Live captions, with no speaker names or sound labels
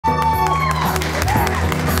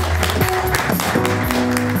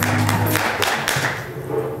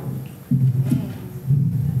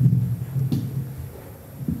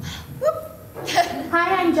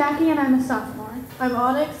I'm a sophomore. I'm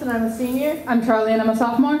Onyx, and I'm a senior. I'm Charlie, and I'm a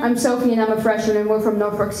sophomore. I'm Sophie, and I'm a freshman, and we're from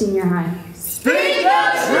Norfolk Senior High. Speak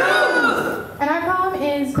the truth! And our poem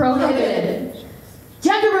is Prohibited.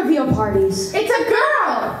 Gender reveal parties. It's a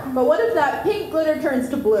girl! But what if that pink glitter turns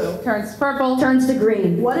to blue? Turns purple. Turns to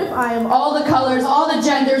green. What if I am All the colors, all the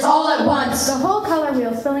genders, all at once. The whole color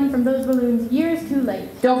wheel spilling from those balloons years too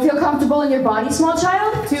late. Don't feel comfortable in your body, small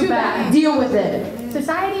child? Too bad. Deal with it.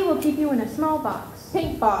 Society will keep you in a small box.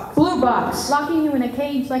 pink box? Blue box. Locking you in a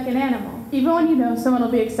cage like an animal. Even when you know someone will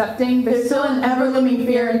be accepting, there's still an ever-looming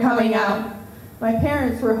fear in coming out. My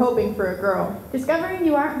parents were hoping for a girl. Discovering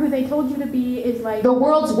you aren't who they told you to be is like The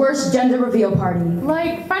world's worst gender reveal party.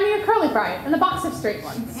 Like finding a curly fry in a box of straight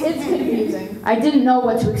ones. It's confusing. I didn't know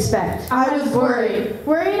what to expect. I was worried.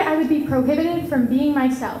 Worried I would be prohibited from being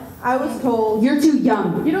myself. I was told, You're too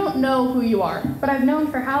young. You don't know who you are. But I've known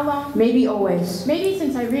for how long? Maybe always. Maybe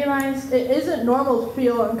since I realized it isn't normal to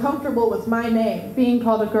feel uncomfortable with my name. Being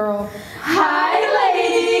called a girl. Hi,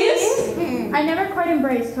 ladies! I never quite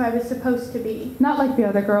embraced who I was supposed to be. Not like the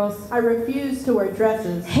other girls. I refused to wear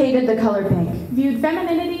dresses. Hated the color pink. Viewed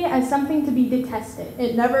femininity as something to be detested.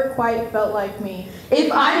 It never quite felt like me.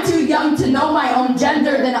 If I'm too young to know my own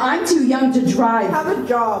gender, then I'm too young to drive. Have a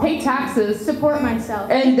job. Pay taxes. Support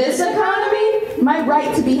myself. In this economy, my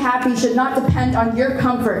right to be happy should not depend on your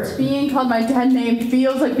comfort. Being called my dead name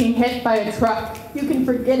feels like being hit by a truck. You can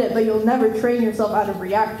forget it, but you'll never train yourself out of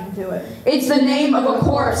reacting to it. It's the name of a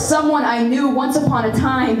course, someone I knew once upon a A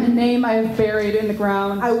time. name I have buried in the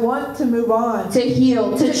ground. I want to move on. To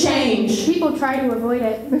heal, to change. People try to avoid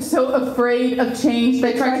it. They're so afraid of change,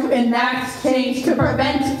 they try to enact change to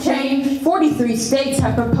prevent change. 43 states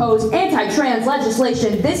have proposed anti-trans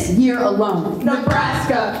legislation this year alone.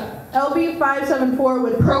 Nebraska. LB 574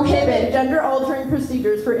 would Prohibit. gender-altering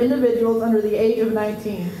procedures for individuals under the age of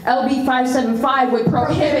 19. LB 575 would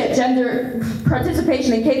prohibit gender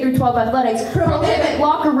participation in K-12 athletics, prohibit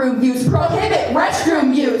locker room use, prohibit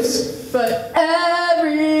restroom use. But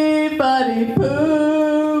everybody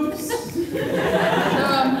poops.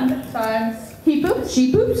 Sometimes. He poops,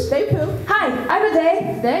 she poops. They poop. Hi, I'm a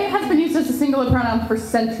they. They has been used as a singular pronoun for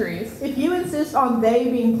centuries. If you insist on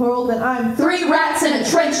they being plural, then I'm 3 rats in a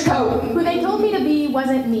trench coat. Who they told me to be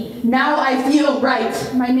wasn't me. Now I feel right.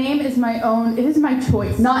 My name is my own, it is my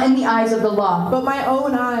choice. Not in the eyes of the law. but my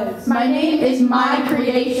own eyes. My name is my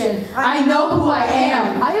creation. I know who I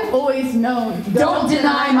am. I have always known. Don't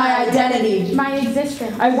deny my identity. My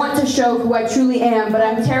existence. I want to show who I truly am, but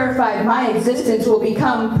I'm terrified my existence will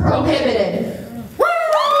become prohibited.